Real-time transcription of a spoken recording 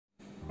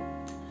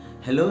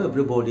Hello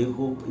everybody,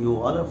 hope you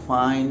all are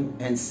fine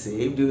and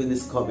safe during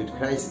this COVID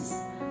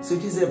crisis. So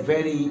it is a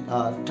very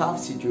tough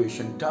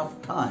situation,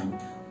 tough time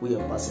we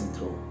are passing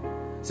through.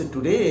 So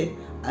today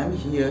I'm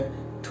here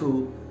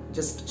to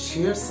just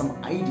share some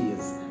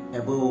ideas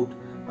about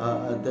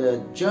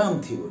the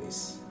germ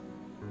theories.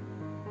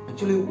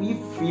 Actually we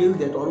feel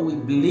that, or we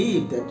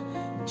believe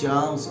that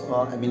germs,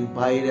 or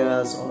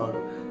virus or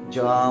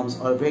germs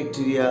or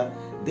bacteria,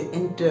 they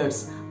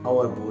enters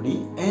our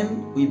body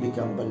and we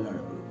become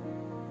vulnerable.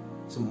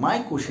 So my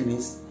question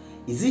is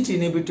it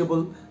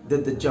inevitable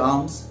that the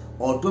germs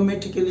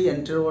automatically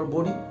enter our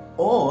body,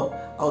 or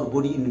our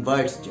body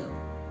invites germ?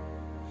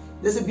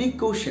 There's a big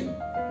question.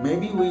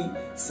 Maybe we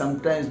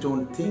sometimes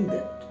don't think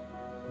that,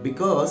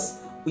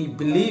 because we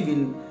believe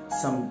in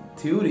some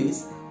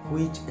theories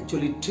which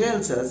actually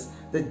tells us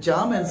that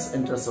germs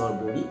enters our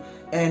body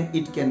and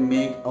it can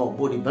make our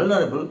body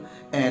vulnerable,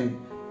 and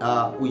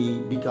we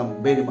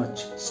become very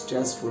much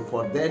stressful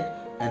for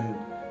that, and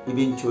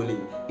eventually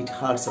it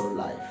hurts our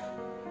life.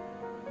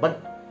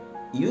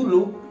 But you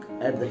look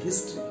at the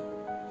history,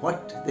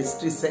 what the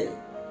history say.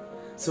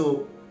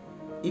 So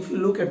if you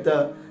look at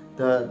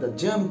the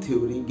germ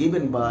theory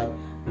given by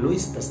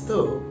Louis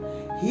Pasteur,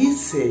 he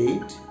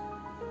said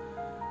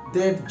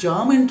that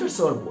germ enters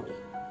our body,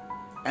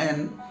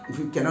 and if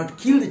you cannot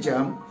kill the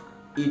germ,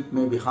 it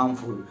may be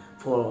harmful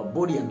for our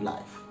body and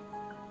life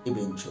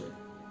eventually.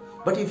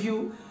 But if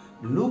you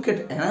look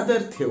at another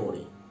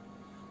theory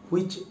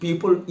which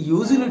people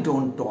usually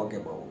don't talk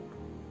about,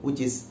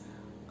 which is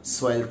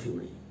soil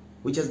theory,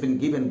 which has been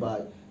given by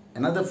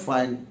another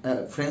fine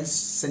French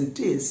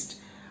scientist,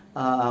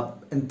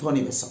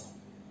 Anthony Besson.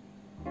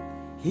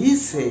 He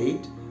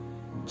said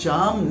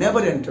germ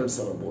never enters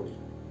our body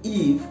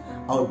if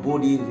our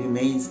body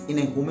remains in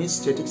a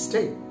homeostatic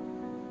state.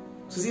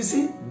 So you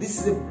see,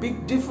 this is a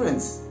big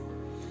difference.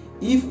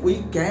 If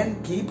we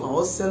can keep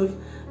ourselves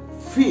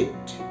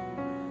fit,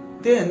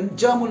 then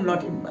germ will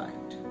not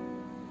invite.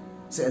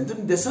 So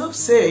Anthony Besson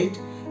said,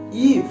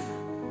 if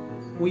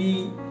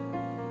we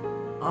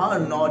are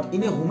not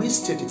in a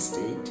homeostatic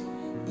state,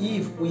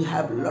 if we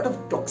have a lot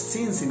of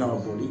toxins in our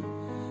body,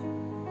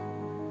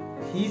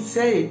 he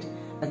said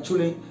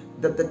actually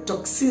that the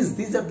toxins,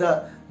 these are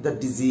the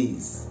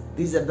disease,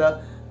 these are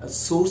the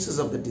sources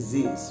of the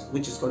disease,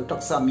 which is called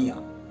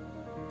toxemia.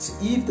 So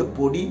if the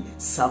body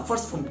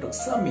suffers from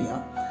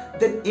toxemia,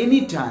 then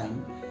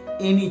anytime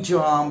any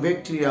germ,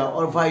 bacteria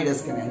or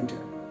virus can enter,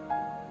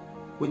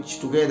 which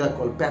together are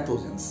called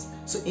pathogens.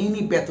 So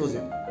any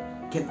pathogen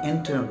can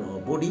enter our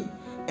body,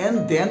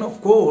 and then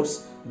of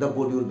course the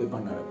body will be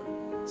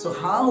vulnerable. So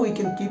how we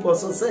can keep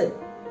ourselves safe?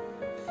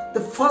 The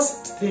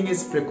first thing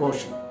is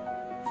precaution.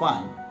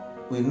 Fine,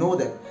 we know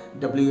that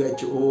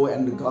WHO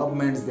and the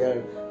governments, they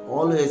are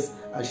always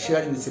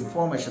sharing this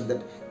information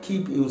that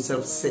keep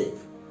yourself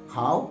safe.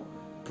 How?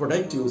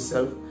 Protect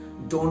yourself.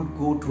 Don't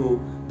go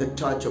to the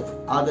touch of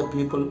other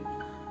people.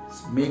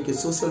 Make a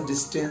social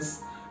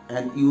distance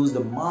and use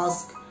the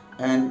mask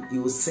and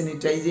use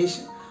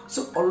sanitization.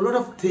 So a lot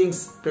of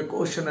things,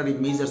 precautionary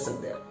measures are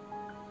there.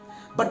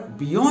 But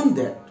beyond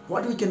that,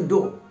 what we can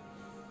do?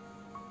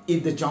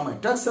 If the germ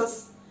attacks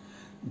us,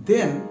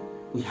 then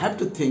we have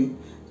to think,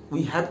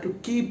 we have to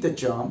keep the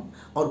germ.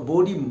 Our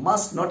body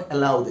must not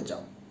allow the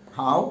germ.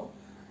 How?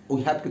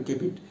 We have to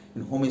keep it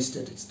in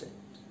homeostatic state.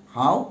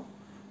 How?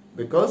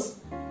 Because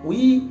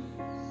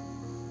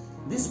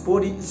this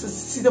body,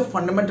 see the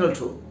fundamental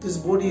truth. This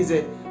body is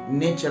a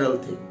natural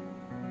thing.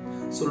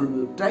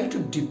 So try to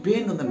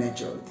depend on the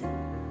natural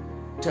thing.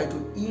 Try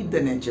to eat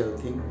the natural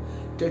thing.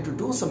 Try to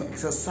do some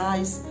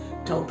exercise.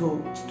 Try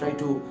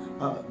to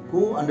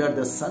go under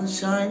the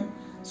sunshine.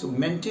 So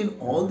maintain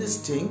all these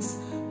things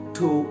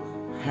to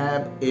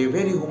have a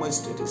very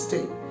homeostatic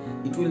state.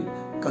 It will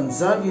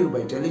conserve your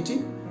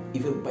vitality.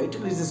 If your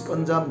vitality is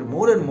conserved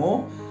more and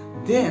more,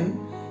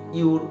 then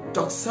your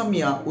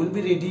toxemia will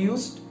be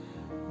reduced.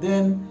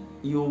 Then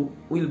you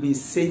will be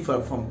safer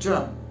from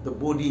germ. The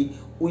body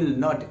will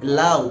not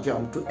allow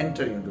germ to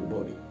enter into the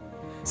body.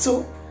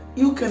 So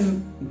you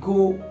can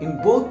go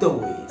in both the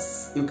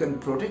ways. You can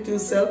protect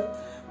yourself,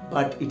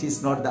 but it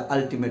is not the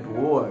ultimate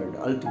word,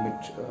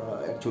 ultimate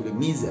actually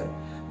measure,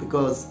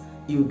 because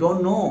you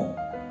don't know.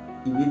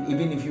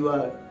 Even if you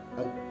are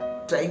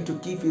trying to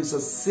keep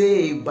yourself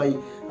safe by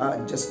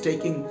just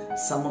taking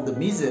some of the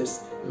measures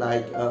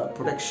like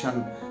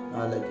protection,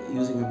 like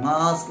using a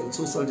mask and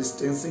social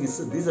distancing,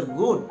 so these are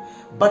good.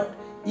 But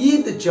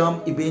if the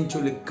germ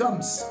eventually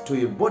comes to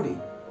your body,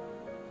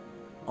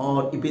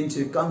 or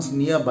eventually comes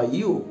nearby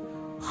you,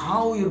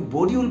 how your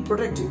body will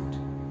protect it?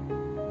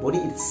 Body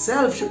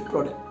itself should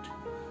protect.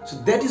 So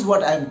that is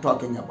what I am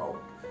talking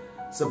about.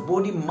 So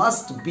body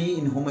must be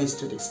in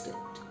homeostatic state.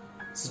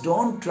 So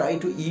don't try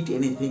to eat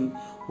anything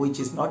which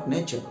is not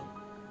natural.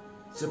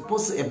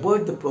 Suppose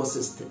avoid the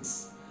processed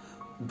things.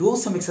 Do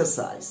some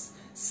exercise.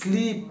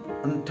 Sleep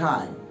on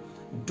time.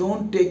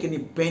 Don't take any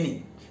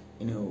panic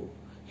in your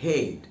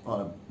head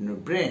or in your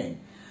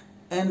brain.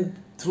 And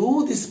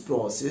through this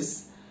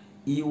process,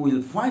 you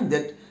will find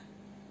that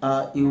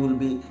you will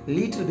be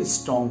little bit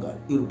stronger.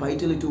 Your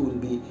vitality will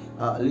be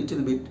a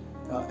little bit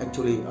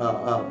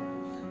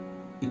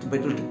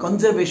vitality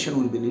conservation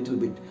will be a little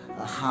bit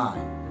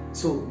high.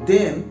 So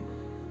then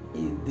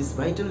this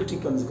vitality,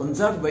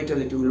 conserved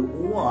vitality, will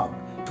work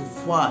to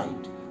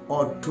fight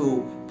or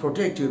to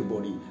protect your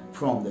body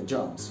from the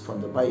germs,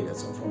 from the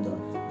virus or from the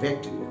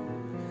bacteria.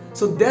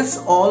 So that's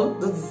all.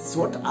 That's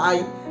what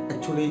I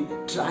actually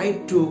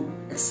tried to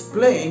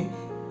explain.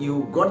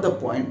 You got the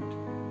point.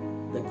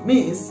 That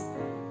means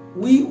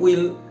we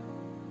will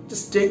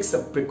just take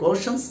some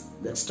precautions,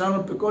 the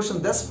external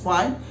precautions, that's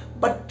fine,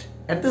 but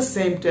at the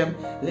same time,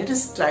 let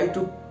us try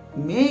to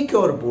make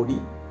our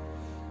body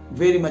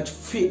very much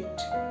fit.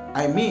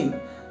 I mean,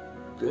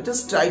 let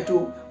us try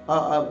to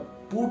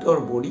put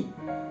our body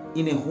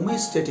in a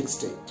homeostatic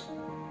state.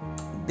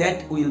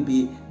 That will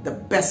be the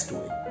best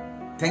way.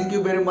 Thank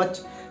you very much.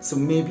 So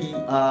maybe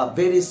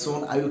very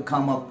soon I will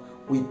come up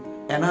with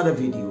another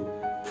video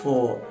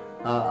for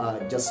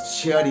just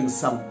sharing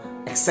some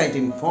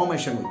exciting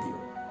information with you.